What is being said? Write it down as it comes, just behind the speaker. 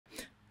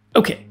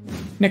Okay,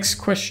 next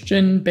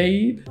question,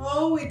 babe.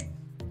 Oh,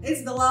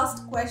 it's the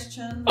last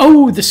question.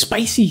 Oh, the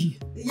spicy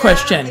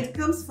question. It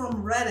comes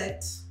from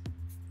Reddit.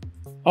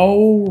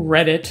 Oh,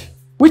 Reddit.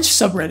 Which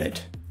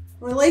subreddit?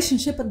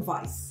 Relationship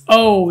advice.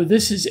 Oh,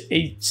 this is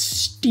a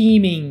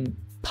steaming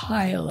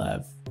pile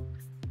of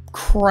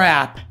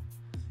crap.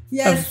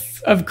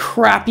 Yes. Of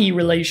crappy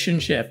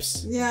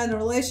relationships. Yeah, the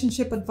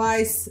relationship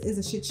advice is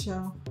a shit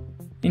show.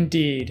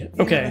 Indeed.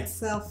 In Okay. of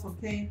itself,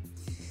 okay.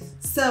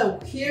 So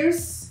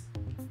here's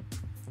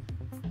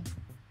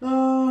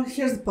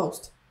the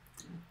post.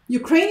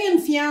 Ukrainian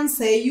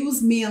fiance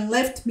used me and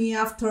left me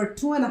after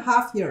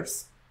 2.5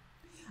 years.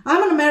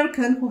 I'm an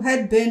American who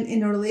had been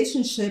in a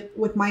relationship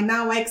with my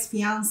now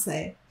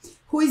ex-fiance,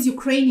 who is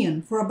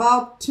Ukrainian, for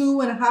about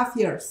 2.5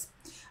 years.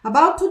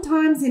 About 2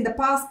 times in the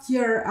past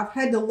year, I've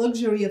had the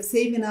luxury of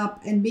saving up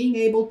and being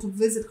able to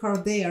visit her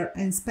there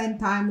and spend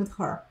time with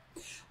her.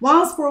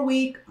 Once for a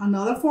week,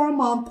 another for a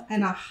month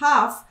and a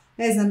half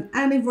as an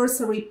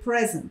anniversary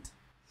present.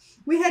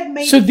 We had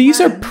made So these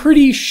are plans.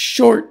 pretty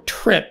short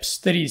trips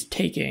that he's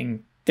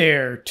taking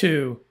there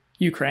to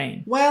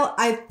Ukraine. Well,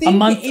 I think A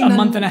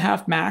month and a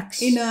half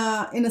max. in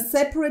a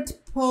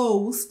separate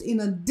post in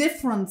a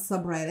different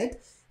subreddit,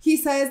 he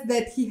says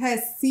that he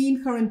has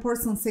seen her in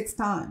person 6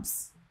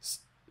 times.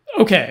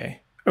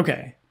 Okay.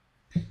 Okay.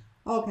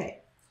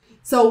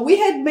 So we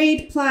had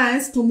made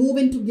plans to move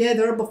in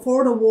together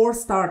before the war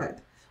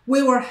started.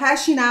 We were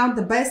hashing out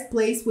the best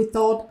place we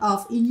thought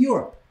of in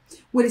Europe.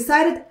 We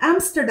decided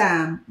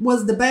Amsterdam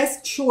was the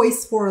best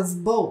choice for us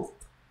both.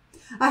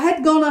 I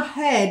had gone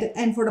ahead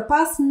and for the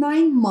past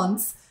 9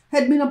 months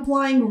had been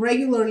applying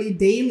regularly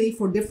daily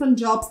for different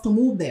jobs to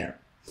move there.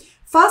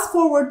 Fast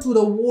forward to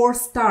the war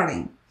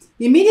starting.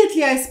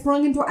 Immediately I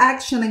sprung into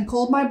action and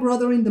called my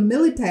brother in the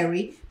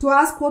military to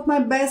ask what my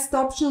best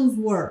options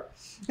were,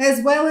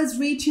 as well as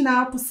reaching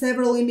out to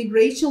several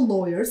immigration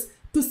lawyers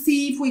to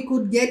see if we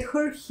could get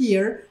her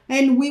here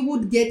and we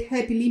would get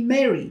happily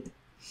married.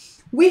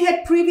 We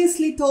had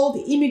previously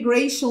told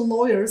immigration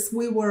lawyers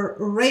we were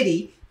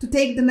ready to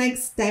take the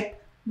next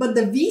step, but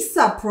the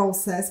visa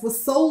process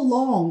was so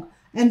long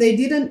and they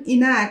didn't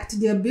enact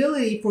the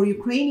ability for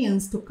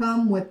Ukrainians to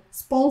come with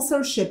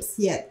sponsorships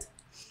yet.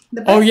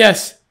 Oh,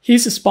 yes.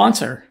 He's a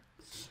sponsor.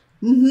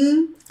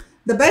 The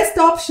best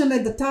option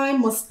at the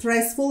time was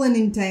stressful and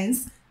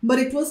intense, but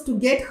it was to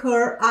get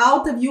her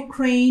out of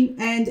Ukraine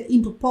and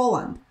into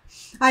Poland.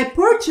 I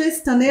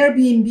purchased an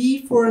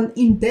Airbnb for an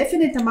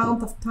indefinite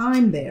amount of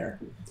time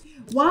there.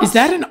 Is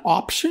that an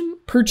option?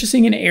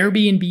 Purchasing an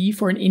Airbnb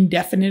for an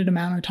indefinite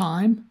amount of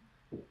time?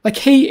 Like,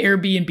 hey,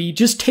 Airbnb,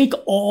 just take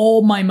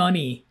all my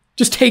money.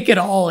 Just take it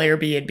all,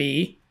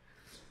 Airbnb.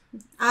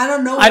 I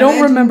don't know. I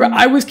don't remember.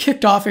 I was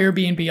kicked off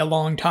Airbnb a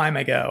long time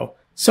ago.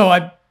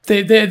 So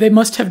they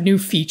must have new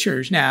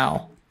features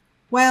now.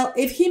 Well,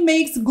 if he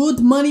makes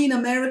good money in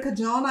America,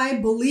 John, I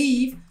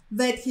believe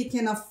that he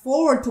can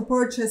afford to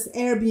purchase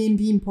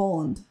Airbnb in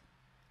Poland.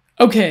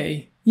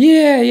 Okay.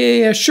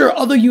 Yeah, sure.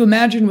 Although you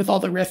imagine with all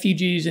the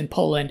refugees in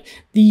Poland,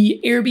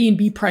 the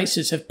Airbnb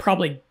prices have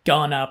probably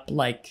gone up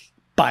like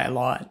by a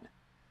lot.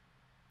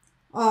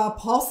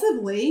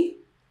 Possibly.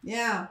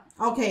 Yeah.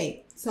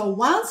 Okay. So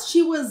once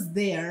she was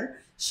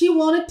there, she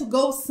wanted to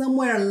go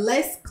somewhere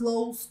less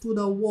close to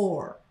the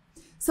war.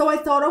 So I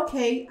thought,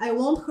 okay, I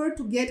want her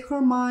to get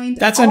her mind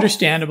That's off.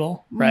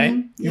 understandable,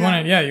 right?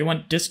 Yeah. You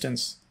want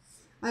distance.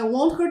 I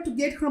want her to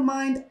get her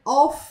mind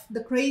off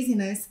the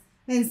craziness.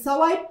 And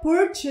so I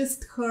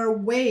purchased her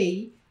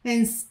way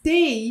and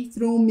stay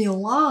through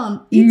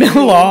Milan,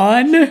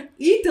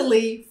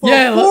 Italy for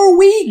 4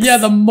 weeks. Yeah,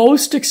 the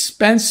most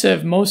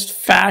expensive, most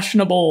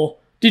fashionable.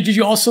 Did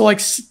you also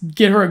like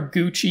get her a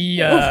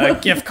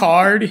Gucci gift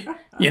card?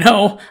 You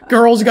know,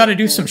 girls got to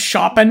do some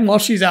shopping while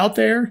she's out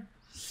there.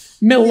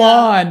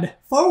 Milan. Yeah.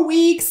 4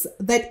 weeks,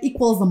 that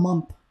equals a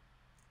month.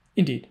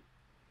 Indeed.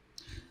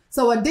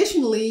 So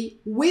additionally,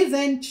 we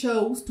then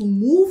chose to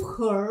move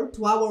her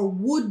to our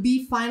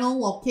would-be final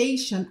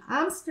location,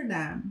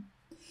 Amsterdam.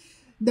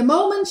 The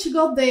moment she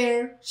got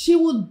there, she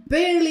would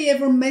barely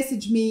ever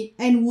message me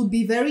and would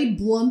be very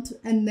blunt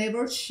and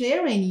never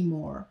share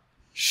anymore.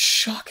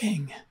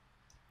 Shocking.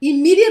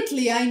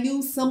 Immediately, I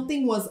knew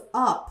something was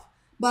up,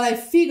 but I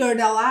figured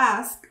I'll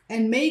ask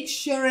and make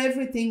sure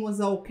everything was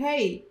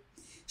okay.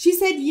 She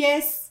said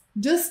yes,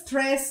 just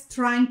stressed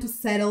trying to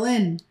settle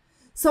in.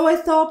 So I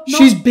thought, no.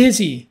 She's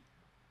busy.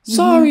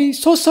 Sorry,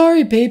 so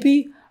sorry,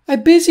 baby.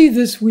 I'm busy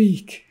this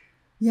week.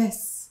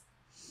 Yes.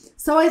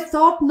 So I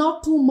thought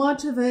not too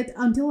much of it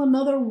until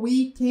another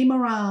week came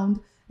around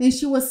and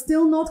she was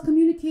still not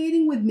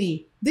communicating with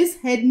me. This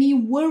had me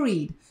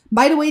worried.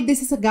 By the way,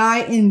 this is a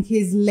guy in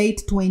his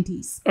late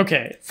 20s.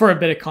 Okay, for a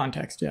bit of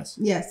context, yes.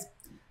 Yes.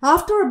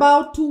 After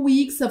about 2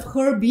 weeks of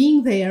her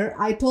being there,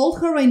 I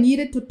told her I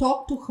needed to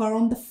talk to her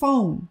on the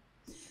phone.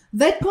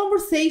 That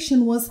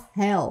conversation was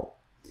hell.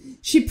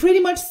 She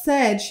pretty much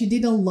said she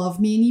didn't love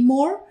me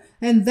anymore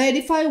and that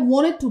if I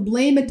wanted to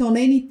blame it on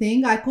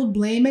anything, I could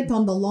blame it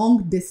on the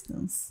long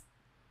distance.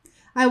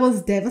 I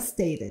was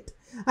devastated.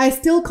 I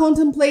still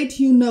contemplate,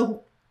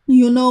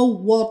 You know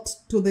what,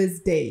 to this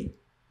day.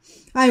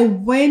 I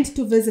went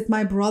to visit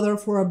my brother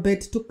for a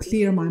bit to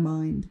clear my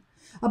mind.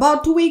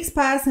 About 2 weeks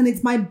passed and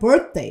it's my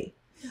birthday.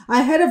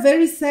 I had a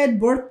very sad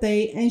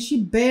birthday and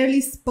she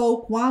barely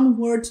spoke one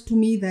word to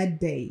me that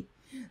day.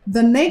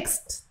 The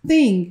next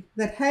thing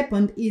that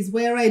happened is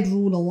where I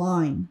drew the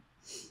line.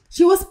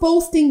 She was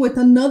posting with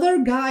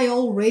another guy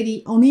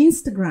already on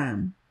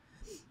Instagram.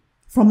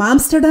 From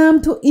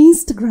Amsterdam to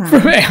Instagram.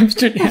 From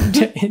Amsterdam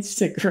to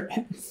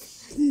Instagram.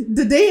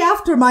 The day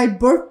after my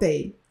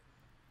birthday.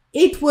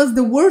 It was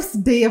the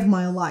worst day of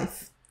my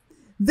life.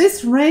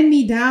 This ran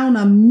me down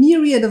a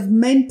myriad of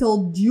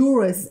mental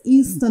duress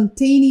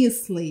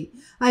instantaneously.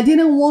 I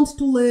didn't want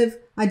to live.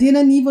 I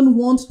didn't even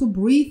want to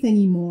breathe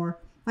anymore.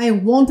 I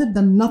wanted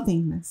the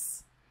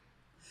nothingness.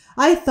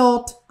 I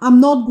thought, I'm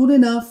not good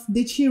enough.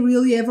 Did she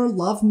really ever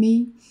love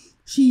me?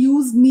 She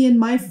used me and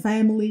my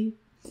family.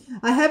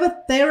 I have a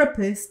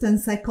therapist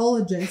and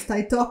psychologist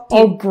I talk to.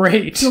 Oh,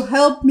 great. To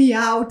help me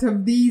out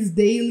of these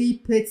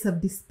daily pits of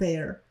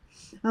despair.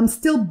 I'm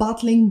still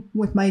battling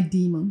with my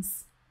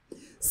demons.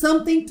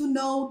 Something to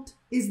note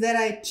is that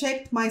I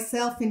checked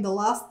myself in the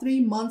last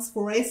 3 months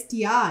for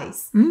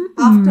STIs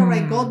after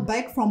I got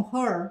back from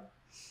her.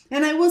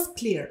 And I was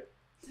clear.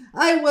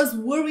 I was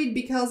worried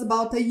because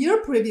about a year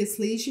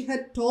previously, she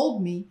had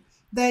told me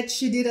that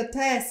she did a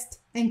test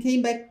and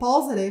came back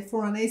positive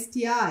for an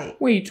STI.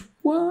 Wait,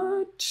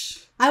 what?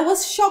 I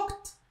was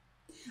shocked.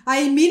 I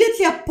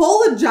immediately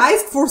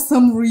apologized for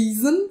some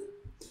reason.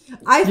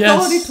 I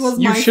thought it was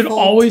my fault. You should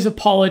always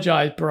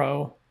apologize,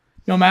 bro.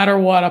 No matter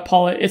what,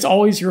 it's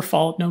always your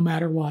fault, no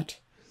matter what.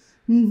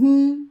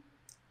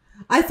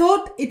 I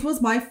thought it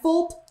was my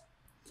fault.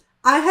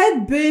 I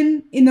had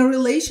been in a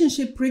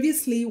relationship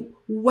previously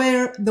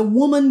where the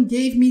woman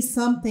gave me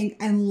something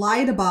and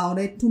lied about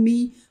it to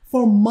me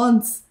for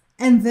months,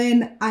 and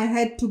then I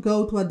had to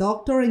go to a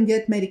doctor and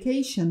get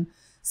medication.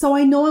 So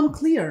I know I'm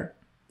clear.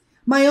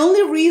 My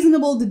only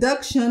reasonable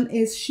deduction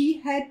is she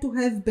had to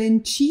have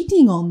been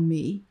cheating on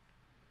me.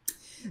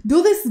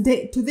 To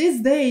this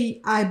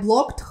day, I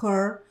blocked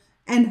her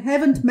and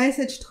haven't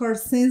messaged her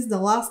since the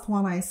last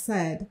one I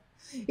said.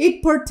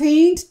 It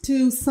pertained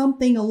to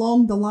something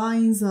along the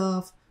lines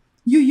of,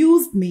 you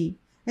used me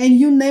and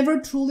you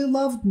never truly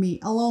loved me,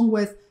 along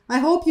with, I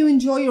hope you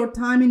enjoy your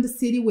time in the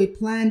city we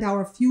planned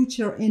our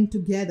future in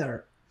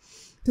together.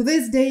 To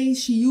this day,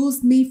 she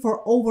used me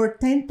for over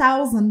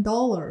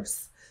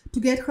 $10,000 to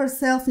get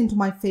herself into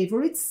my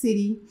favorite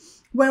city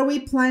where we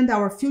planned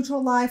our future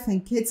life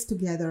and kids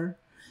together,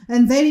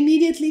 and then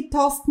immediately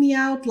tossed me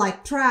out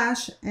like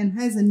trash and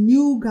has a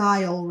new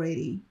guy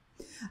already.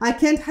 I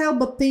can't help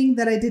but think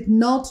that I did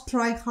not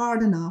try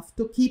hard enough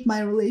to keep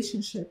my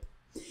relationship.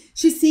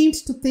 She seemed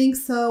to think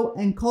so,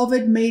 and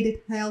COVID made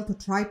it hell to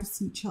try to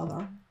see each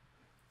other.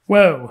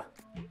 Whoa.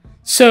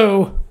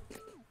 So,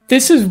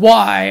 this is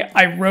why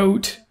I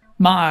wrote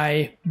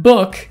my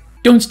book,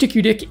 Don't Stick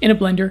Your Dick in a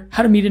Blender,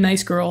 How to Meet a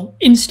Nice Girl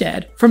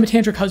Instead from a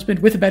Tantric Husband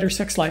with a Better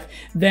Sex Life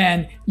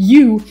Than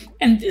You.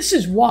 And this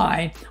is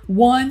why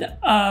one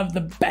of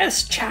the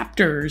best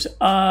chapters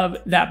of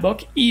that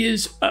book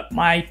is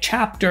my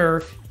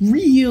chapter,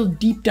 real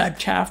deep dive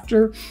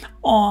chapter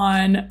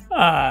on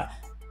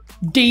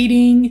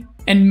dating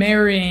and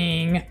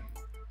marrying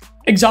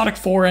exotic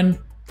foreign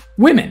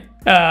women.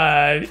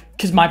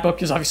 Because my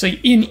book is obviously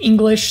in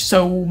English,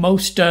 so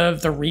most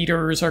of the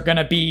readers are going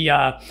to be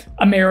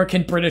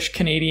American, British,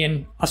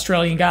 Canadian,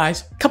 Australian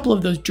guys, a couple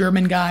of those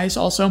German guys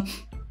also.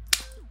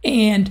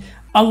 And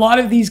a lot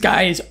of these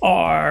guys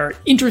are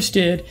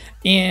interested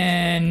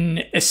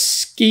in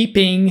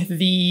escaping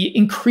the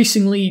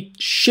increasingly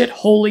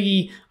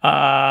shitholy,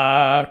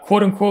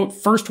 quote unquote,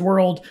 first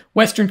world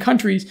Western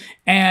countries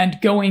and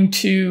going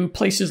to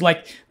places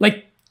like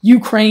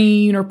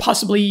Ukraine or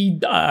possibly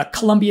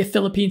Colombia,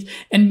 Philippines,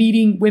 and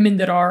meeting women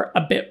that are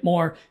a bit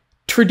more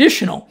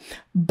traditional.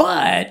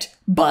 But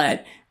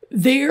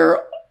there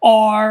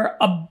are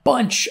a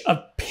bunch of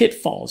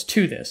pitfalls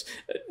to this.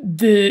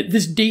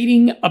 This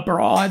dating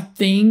abroad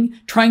thing,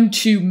 trying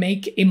to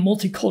make a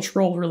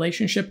multicultural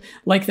relationship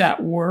like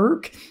that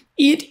work,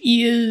 it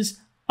is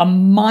a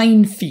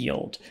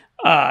minefield.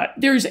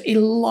 There's a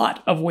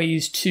lot of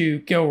ways to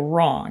go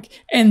wrong.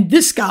 And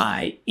this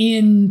guy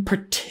in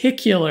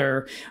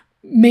particular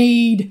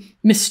made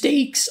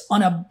mistakes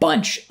on a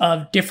bunch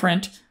of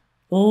different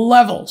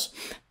levels.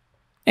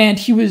 And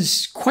he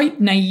was quite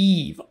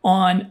naive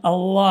on a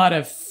lot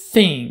of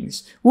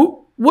things.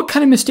 What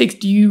kind of mistakes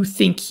do you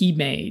think he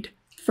made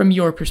from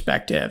your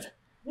perspective?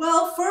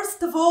 Well,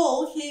 first of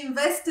all, he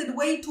invested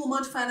way too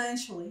much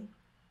financially.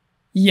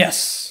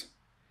 Yes.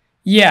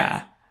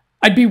 Yeah.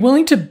 I'd be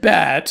willing to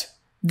bet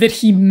that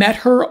he met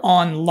her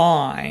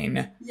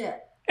online. Yeah.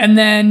 And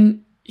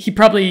then he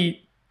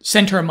probably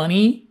sent her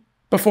money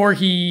before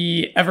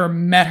he ever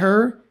met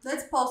her.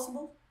 That's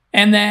possible.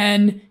 And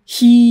then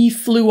he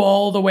flew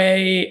all the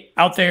way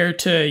out there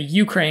to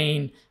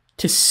Ukraine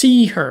to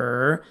see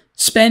her,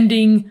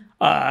 spending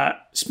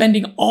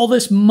all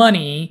this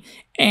money.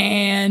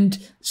 And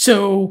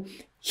so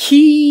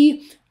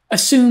he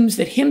assumes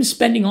that him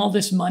spending all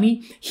this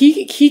money,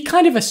 he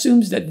kind of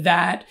assumes that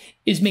that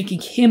is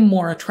making him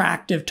more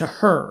attractive to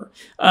her,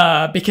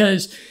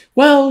 because,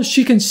 well,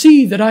 she can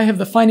see that I have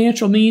the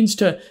financial means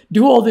to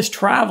do all this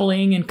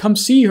traveling and come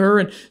see her.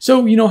 And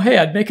so, hey,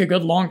 I'd make a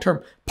good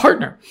long-term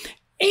partner.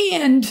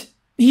 And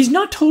he's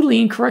not totally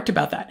incorrect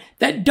about that.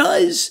 That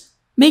does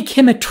make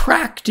him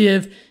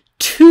attractive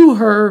to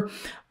her,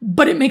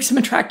 but it makes him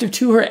attractive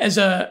to her as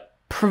a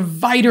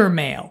provider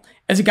male,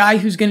 as a guy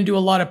who's going to do a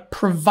lot of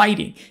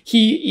providing.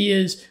 He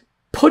is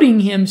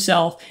putting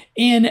himself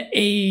in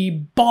a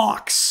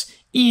box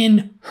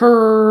in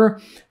her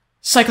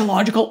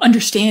psychological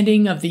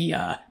understanding of the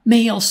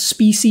male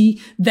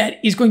species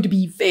that is going to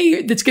be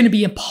that's going to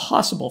be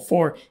impossible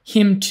for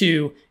him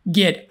to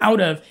get out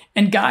of.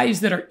 And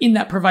guys that are in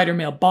that provider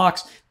male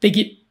box, they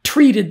get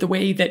treated the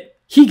way that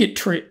he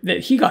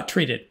got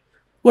treated.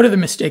 What other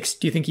mistakes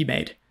do you think he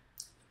made?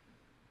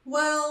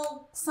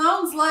 Well,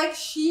 sounds like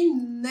she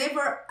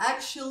never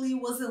actually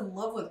was in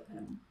love with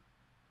him.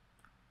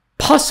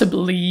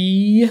 Possibly.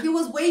 He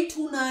was way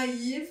too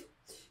naive.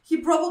 He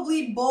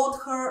probably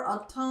bought her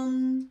a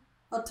ton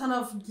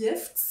of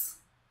gifts,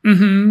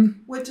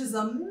 which is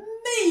a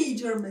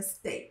major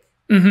mistake.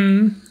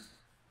 And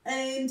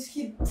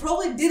he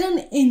probably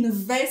didn't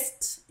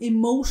invest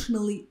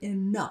emotionally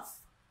enough.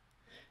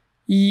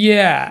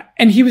 Yeah,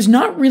 and he was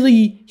not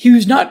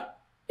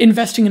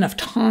investing enough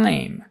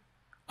time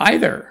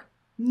either.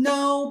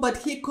 No, but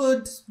he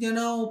could,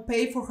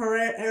 pay for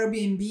her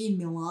Airbnb in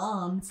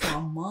Milan for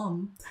a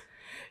month.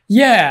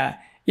 Yeah.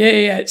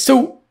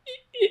 So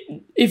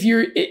if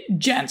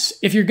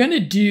you're going to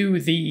do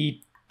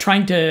the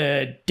trying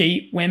to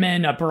date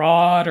women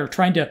abroad or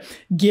trying to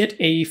get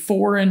a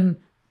foreign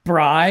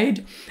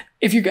bride,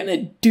 if you're going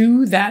to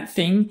do that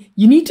thing,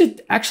 you need to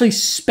actually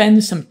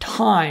spend some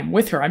time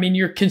with her. I mean,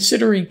 you're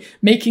considering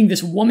making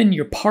this woman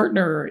your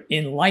partner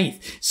in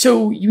life.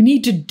 So you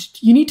need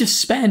to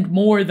spend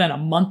more than a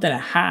month and a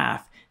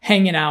half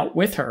hanging out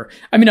with her.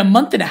 I mean, a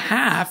month and a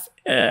half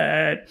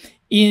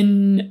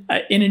in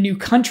a new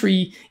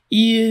country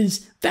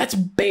that's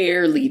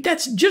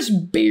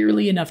just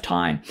barely enough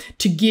time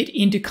to get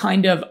into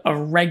kind of a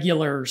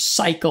regular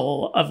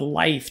cycle of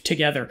life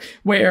together,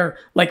 where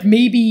like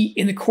maybe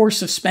in the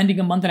course of spending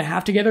a month and a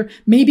half together,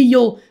 maybe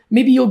you'll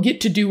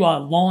get to do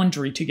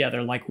laundry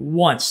together like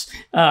once.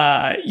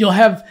 You'll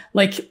have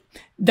like,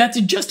 that's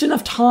just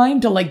enough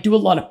time to like do a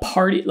lot of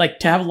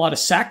to have a lot of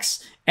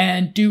sex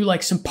and do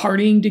like some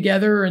partying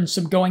together and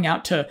some going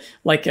out to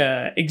like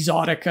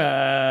exotic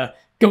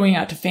going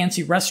out to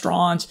fancy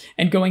restaurants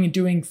and going and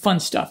doing fun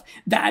stuff.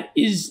 That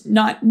is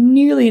not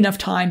nearly enough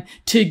time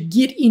to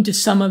get into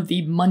some of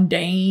the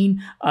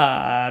mundane,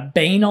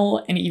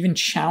 banal, and even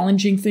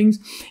challenging things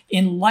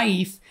in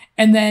life,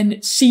 and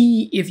then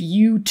see if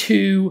you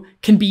two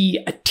can be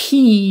a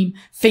team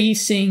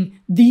facing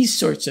these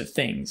sorts of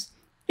things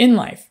in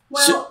life.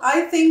 Well,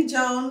 I think,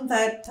 John,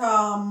 that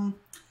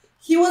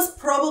he was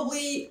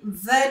probably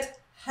that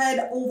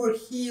head over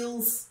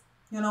heels,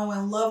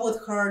 in love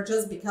with her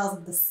just because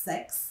of the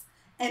sex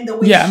and the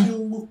way she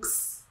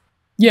looks.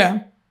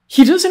 Yeah.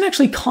 He doesn't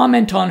actually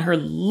comment on her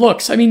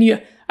looks. I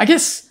mean, I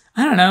guess,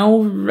 I don't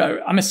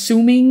know, I'm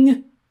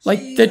assuming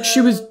that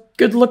she was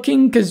good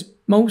looking because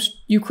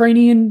most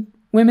Ukrainian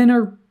women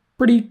are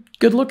pretty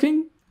good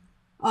looking.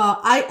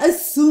 I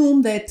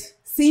assume that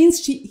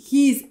since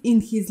he's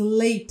in his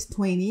late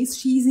 20s,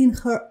 she's in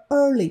her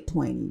early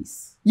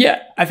 20s.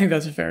 Yeah, I think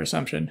that's a fair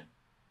assumption.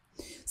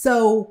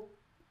 So,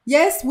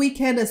 yes, we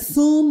can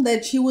assume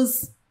that she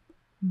was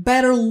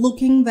better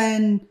looking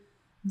than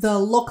the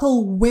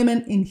local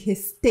women in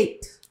his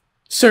state.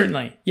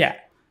 Certainly, yeah.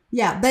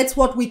 Yeah, that's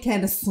what we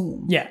can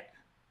assume. Yeah.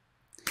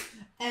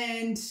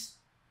 And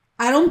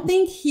I don't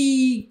think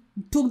he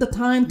took the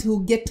time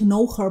to get to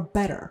know her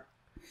better.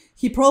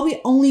 He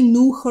probably only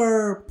knew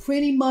her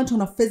pretty much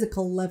on a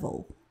physical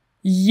level.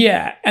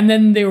 Yeah, and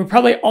then they were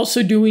probably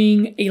also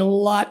doing a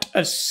lot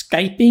of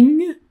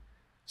Skyping.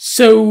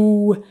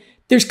 So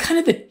there's kind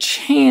of the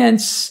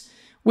chance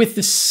with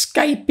the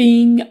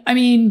Skyping, I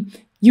mean,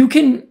 you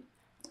can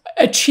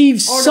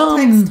achieve some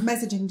text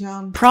messaging,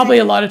 John. Probably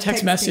a lot of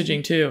text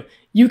messaging too.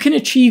 You can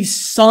achieve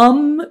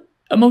some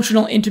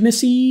emotional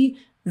intimacy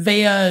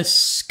via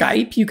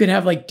Skype. You could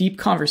have like deep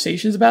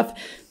conversations about,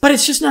 but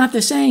it's just not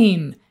the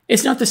same.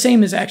 It's not the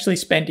same as actually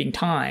spending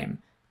time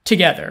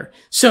together.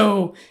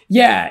 So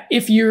yeah,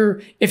 if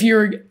you're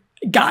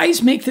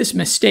guys make this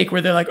mistake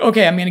where they're like,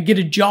 okay, I'm going to get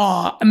a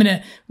job. I'm going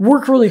to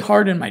work really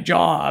hard in my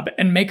job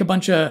and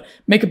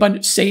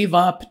save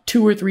up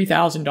 $2,000 or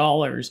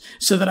 $3,000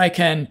 so that I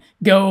can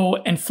go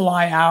and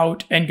fly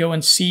out and go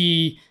and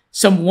see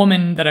some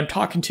woman that I'm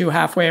talking to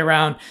halfway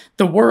around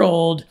the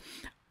world.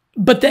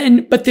 But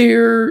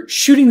they're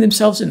shooting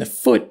themselves in the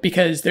foot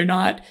because they're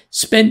not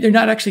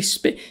actually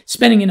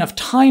spending enough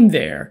time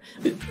there.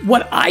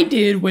 What I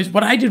did was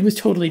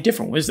totally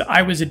different.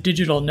 I was a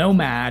digital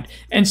nomad,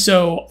 and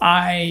so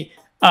I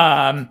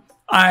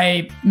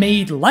I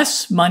made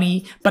less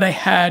money, but I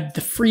had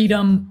the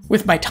freedom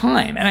with my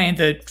time, and I had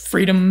the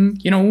freedom,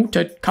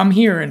 to come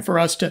here and for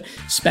us to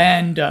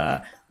spend,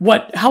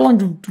 how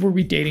long were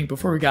we dating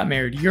before we got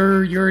married?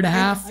 Year and a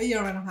half? A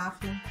year and a half,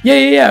 yeah.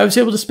 Yeah. I was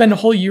able to spend a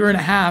whole year and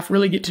a half,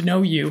 really get to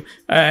know you,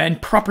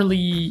 and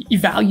properly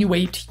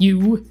evaluate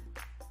you.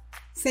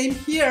 Same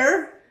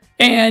here.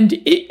 And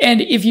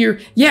if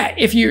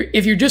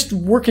you're just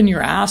working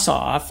your ass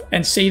off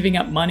and saving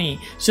up money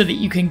so that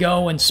you can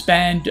go and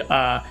spend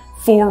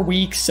 4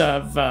 weeks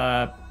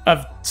of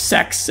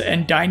sex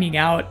and dining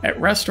out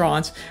at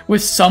restaurants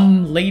with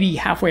some lady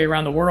halfway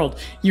around the world,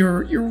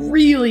 you're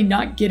really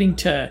not getting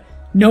to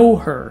know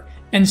her.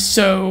 And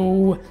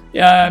so,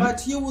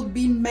 but you would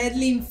be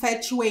madly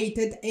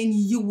infatuated, and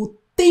you would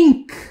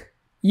think.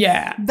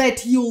 Yeah.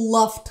 That you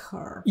loved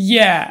her.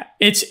 Yeah.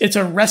 It's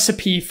a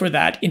recipe for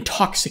that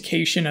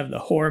intoxication of the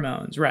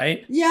hormones,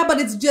 right? Yeah, but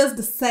it's just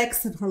the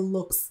sex and her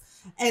looks.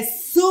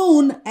 As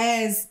soon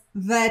as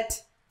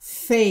that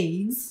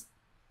fades,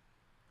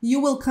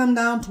 you will come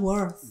down to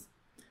earth.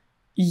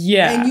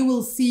 Yeah. And you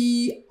will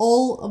see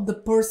all of the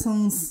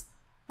person's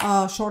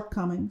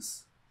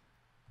shortcomings.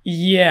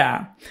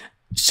 Yeah.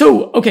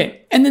 So,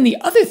 okay. And then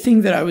the other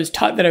thing that I was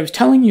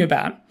telling you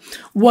about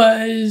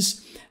was...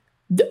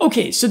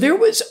 Okay, so there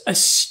was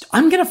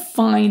I'm going to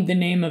find the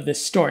name of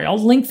this story. I'll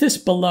link this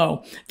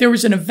below. There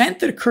was an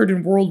event that occurred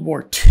in World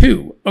War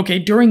II, okay,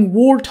 during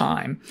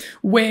wartime,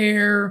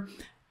 where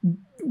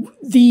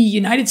the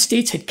United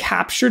States had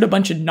captured a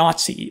bunch of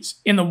Nazis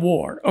in the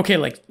war, okay,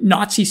 like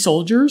Nazi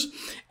soldiers.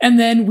 And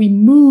then we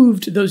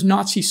moved those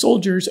Nazi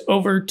soldiers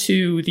over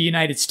to the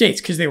United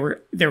States because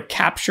they're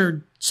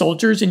captured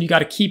soldiers, and you got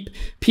to keep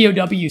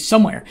POWs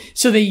somewhere.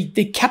 So they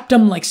kept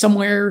them like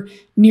somewhere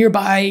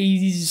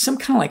nearby, some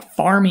kind of like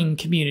farming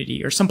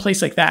community or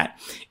someplace like that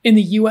in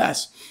the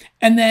US.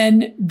 And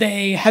then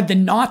they had the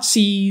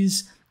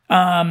Nazis,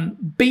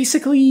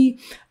 basically,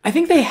 I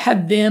think they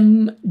had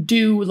them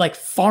do like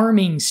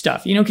farming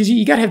stuff, because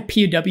you got to have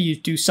POWs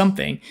do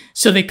something.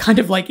 So they kind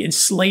of like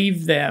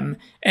enslaved them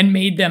and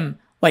made them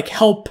like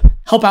help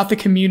out the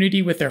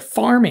community with their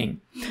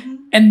farming. Mm-hmm.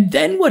 And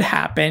then what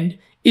happened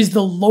is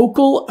the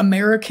local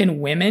American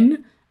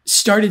women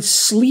started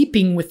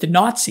sleeping with the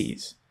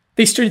Nazis.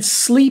 They started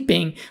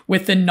sleeping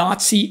with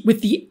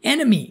the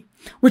enemy,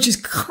 which is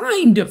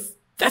kind of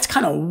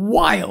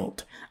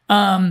wild.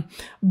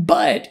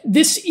 But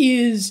this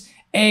is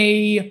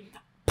a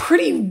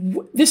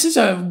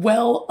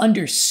well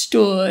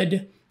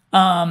understood,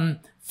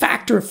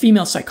 factor of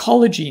female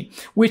psychology,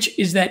 which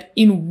is that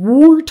in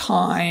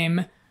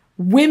wartime,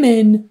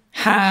 women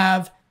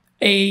have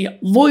a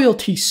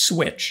loyalty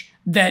switch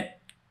that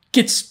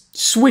gets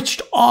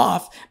switched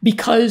off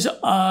because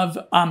of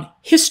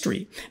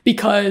history.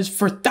 Because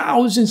for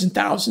thousands and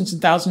thousands and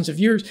thousands of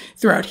years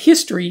throughout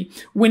history,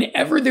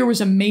 whenever there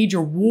was a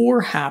major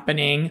war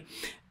happening,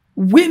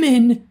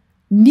 women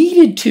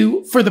needed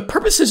to, for the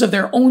purposes of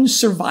their own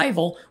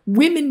survival,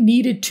 women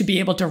needed to be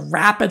able to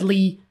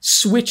rapidly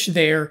switch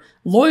their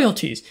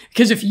loyalties.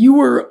 Because if you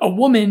were a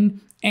woman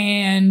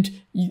and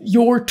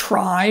your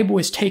tribe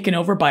was taken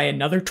over by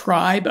another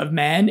tribe of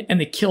men,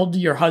 and they killed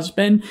your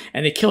husband,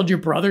 and they killed your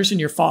brothers and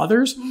your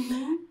fathers,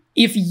 mm-hmm.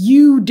 If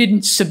you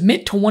didn't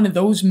submit to one of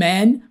those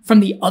men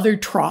from the other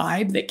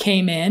tribe that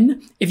came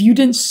in, if you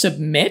didn't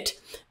submit,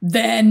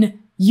 then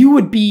you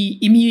would be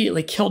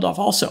immediately killed off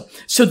also.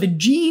 So the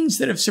genes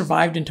that have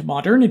survived into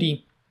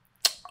modernity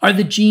are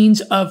the genes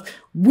of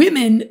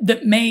women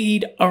that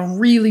made a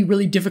really,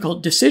 really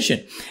difficult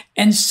decision.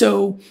 And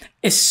so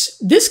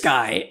this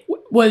guy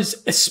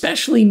was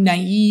especially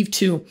naive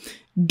to,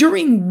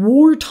 during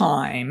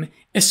wartime,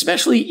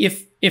 especially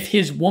if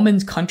his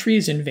woman's country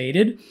is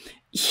invaded,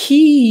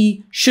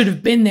 he should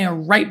have been there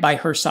right by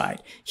her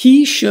side.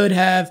 He should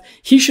have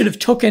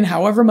taken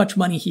however much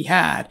money he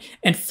had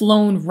and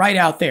flown right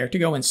out there to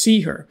go and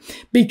see her.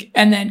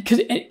 And then,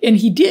 and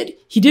he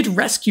did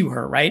rescue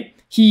her, right?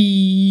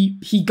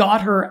 He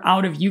got her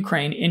out of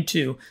Ukraine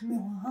into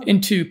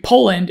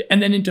Poland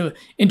and then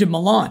into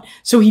Milan.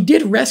 So he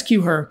did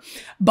rescue her,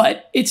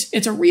 but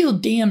it's a real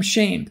damn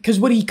shame, because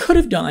what he could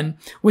have done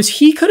was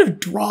he could have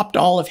dropped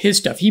all of his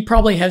stuff. He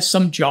probably has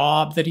some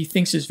job that he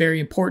thinks is very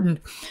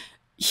important.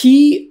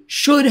 He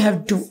should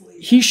have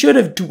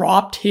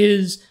dropped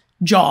his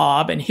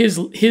job and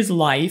his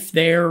life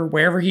there,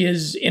 wherever he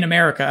is in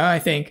America, I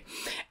think,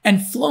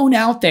 and flown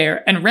out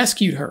there and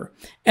rescued her,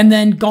 and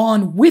then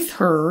gone with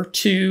her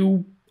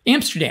to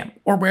Amsterdam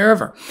or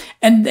wherever.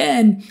 And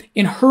then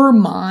in her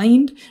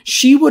mind,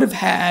 she would have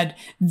had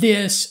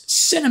this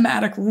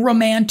cinematic,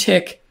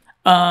 romantic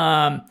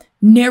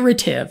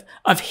narrative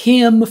of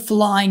him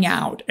flying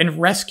out and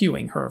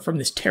rescuing her from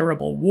this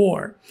terrible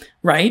war,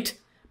 right?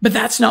 But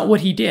that's not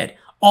what he did.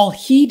 All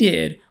he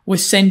did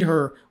was send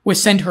her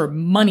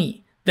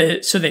money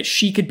so that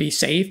she could be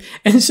safe,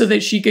 and so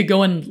that she could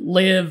go and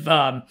live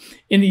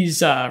in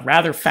these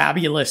rather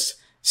fabulous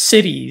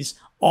cities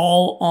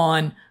all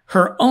on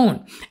her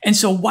own. And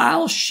so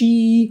while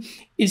she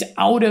is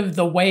out of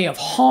the way of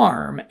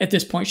harm at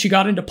this point. She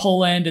got into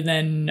Poland and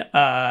then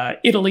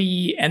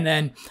Italy and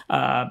then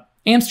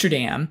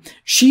Amsterdam.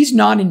 She's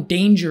not in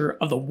danger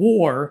of the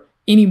war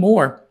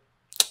anymore,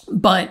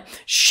 but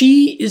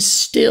she is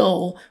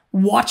still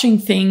watching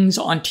things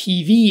on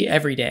TV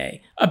every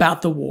day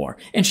about the war.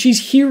 And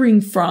she's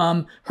hearing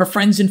from her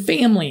friends and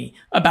family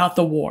about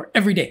the war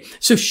every day.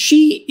 So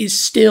she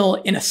is still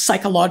in a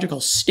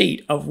psychological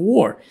state of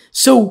war.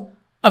 So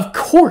of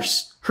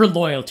course her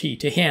loyalty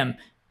to him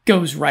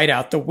goes right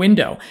out the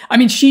window. I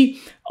mean,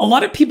 a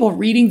lot of people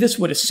reading this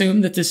would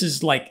assume that this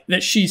is like,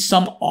 that she's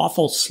some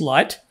awful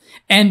slut.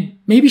 And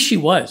maybe she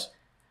was,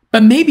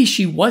 but maybe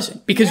she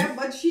wasn't, because yeah,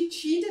 but she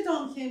cheated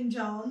on him,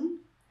 John,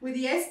 with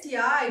the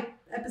STI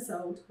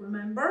episode,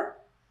 remember?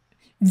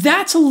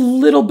 That's a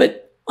little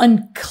bit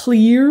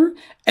unclear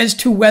as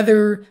to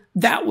whether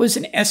that was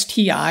an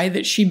STI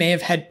that she may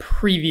have had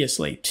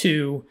previously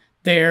to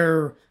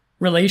their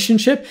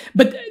relationship.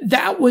 But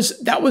that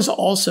was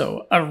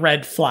also a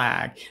red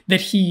flag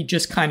that he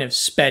just kind of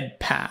sped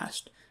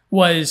past,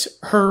 was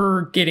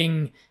her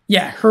getting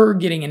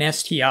an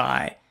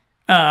STI,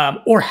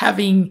 or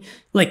having,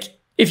 like,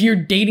 if you're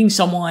dating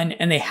someone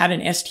and they had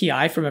an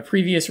STI from a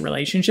previous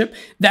relationship,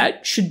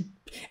 that should,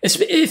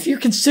 if you're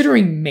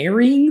considering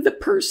marrying the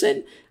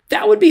person,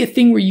 that would be a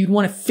thing where you'd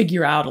want to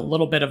figure out a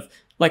little bit of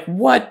like,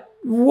 what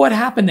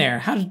happened there?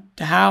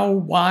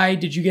 Why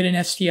did you get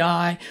an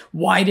STI?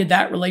 Why did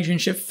that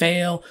relationship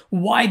fail?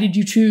 Why did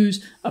you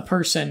choose a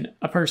person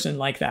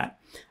like that?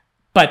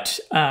 But,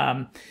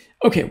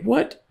 okay,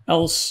 what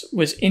else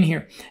was in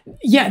here?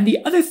 Yeah. And the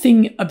other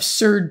thing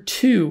absurd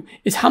too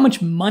is how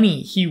much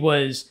money he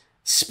was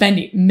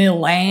spending.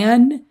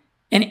 Milan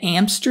and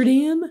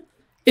Amsterdam.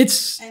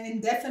 It's an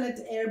indefinite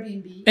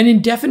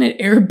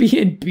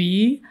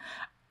Airbnb.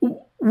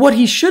 What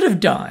he should have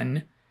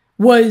done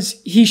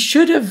was he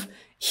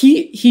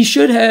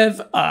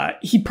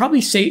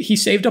probably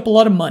saved up a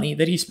lot of money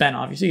that he spent.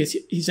 Obviously,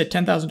 he said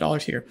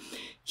 $10,000 here.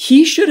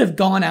 He should have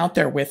gone out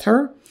there with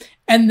her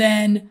and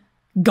then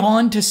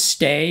gone to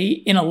stay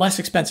in a less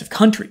expensive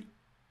country,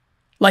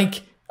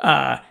 like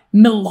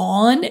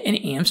Milan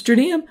and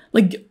Amsterdam.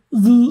 Like,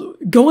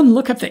 go and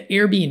look up the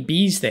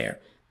Airbnbs there.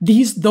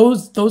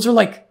 Those are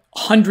like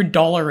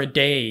 $100 a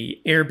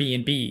day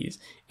Airbnbs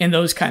in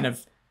those kind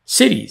of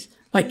cities.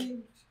 Like,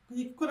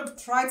 he could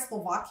have tried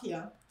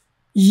Slovakia.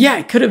 Yeah,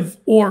 it could have,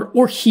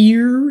 or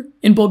here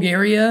in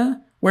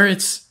Bulgaria where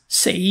it's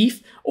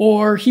safe,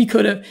 or he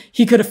could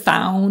have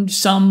found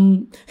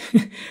some.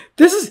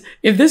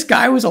 If this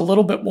guy was a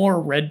little bit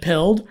more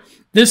red-pilled,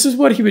 this is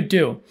what he would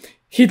do.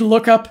 He'd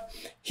look up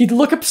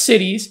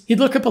cities. He'd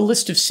look up a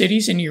list of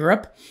cities in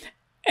Europe,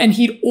 and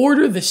he'd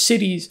order the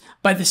cities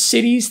by the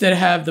cities that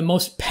have the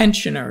most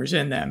pensioners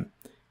in them.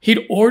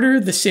 He'd order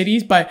the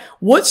cities by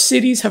what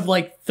cities have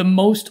like the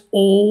most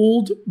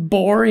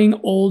boring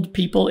old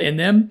people in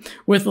them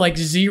with like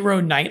zero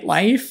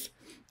nightlife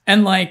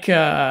and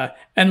not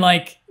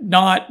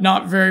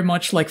very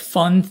much like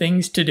fun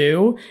things to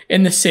do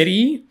in the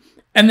city.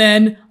 And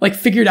then like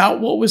figured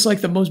out what was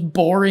like the most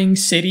boring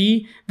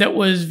city that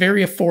was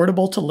very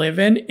affordable to live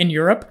in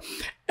Europe.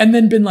 And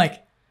then been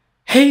like,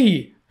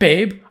 hey,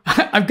 babe,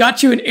 I've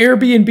got you an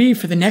Airbnb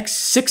for the next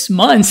 6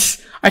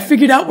 months. I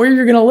figured out where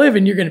you're going to live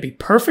and you're going to be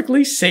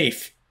perfectly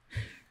safe.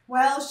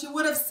 Well, she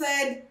would have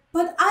said,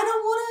 but I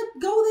don't want to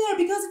go there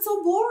because it's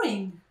so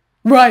boring.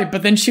 Right,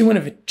 but then she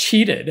wouldn't have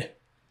cheated.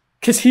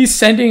 Because he's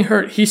sending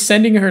her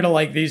to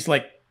like these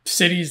like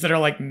cities that are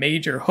like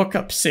major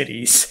hookup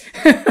cities.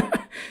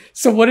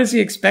 So what is he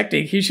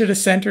expecting? He should have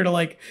sent her to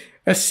like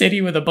a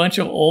city with a bunch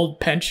of old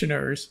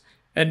pensioners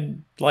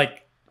and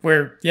like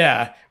where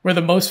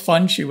the most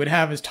fun she would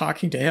have is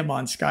talking to him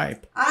on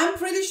Skype. I'm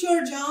pretty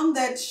sure, John,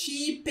 that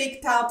she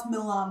picked out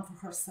Milan for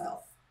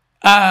herself.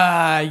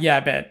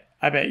 Yeah,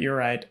 I bet you're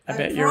right.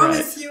 I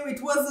promise you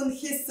it wasn't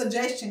his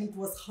suggestion, it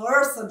was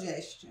her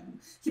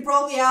suggestion. He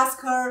probably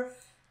asked her,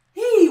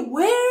 hey,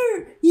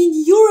 where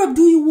in Europe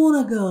do you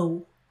want to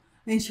go?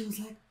 And she was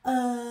like,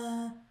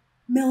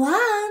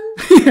 Milan?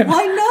 Yeah.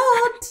 Why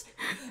not?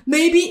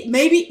 Maybe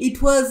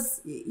it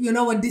was,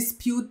 a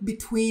dispute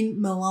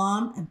between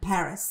Milan and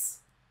Paris.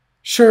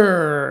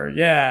 Sure,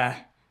 yeah.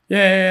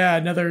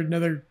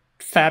 Another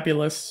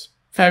fabulous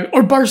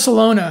or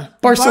Barcelona.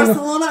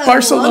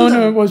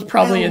 Barcelona was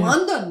probably in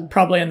London.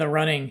 Probably in the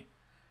running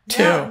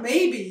too. Yeah,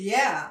 maybe,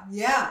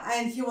 yeah.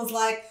 And he was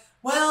like,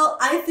 well,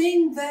 I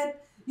think that,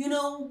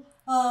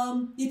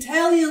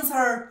 Italians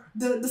are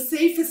the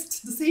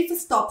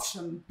safest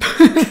option.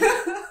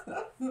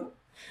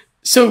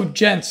 So,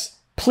 gents,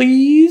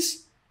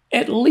 please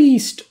at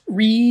least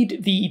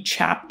read the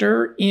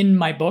chapter in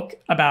my book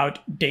about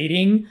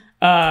dating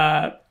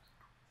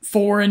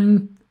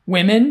foreign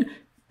women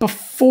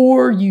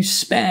before you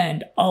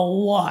spend a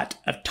lot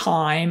of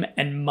time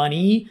and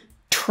money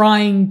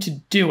trying to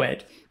do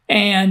it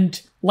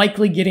and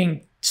likely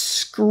getting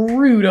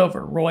screwed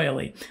over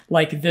royally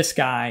like this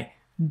guy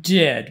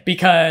did.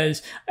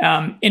 Because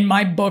in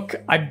my book,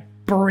 I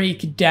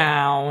break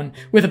down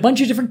with a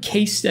bunch of different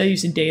case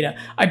studies and data.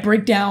 I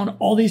break down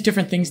all these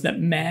different things that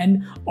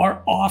men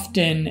are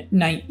often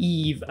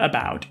naive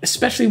about,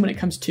 especially when it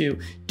comes to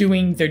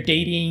doing their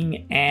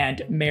dating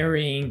and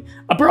marrying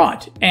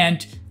abroad.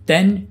 And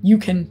then you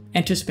can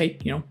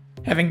anticipate,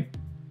 having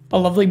a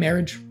lovely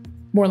marriage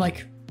more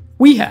like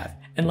we have,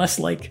 and less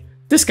like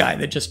this guy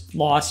that just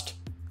lost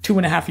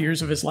 2.5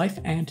 years of his life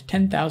and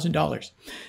 $10,000.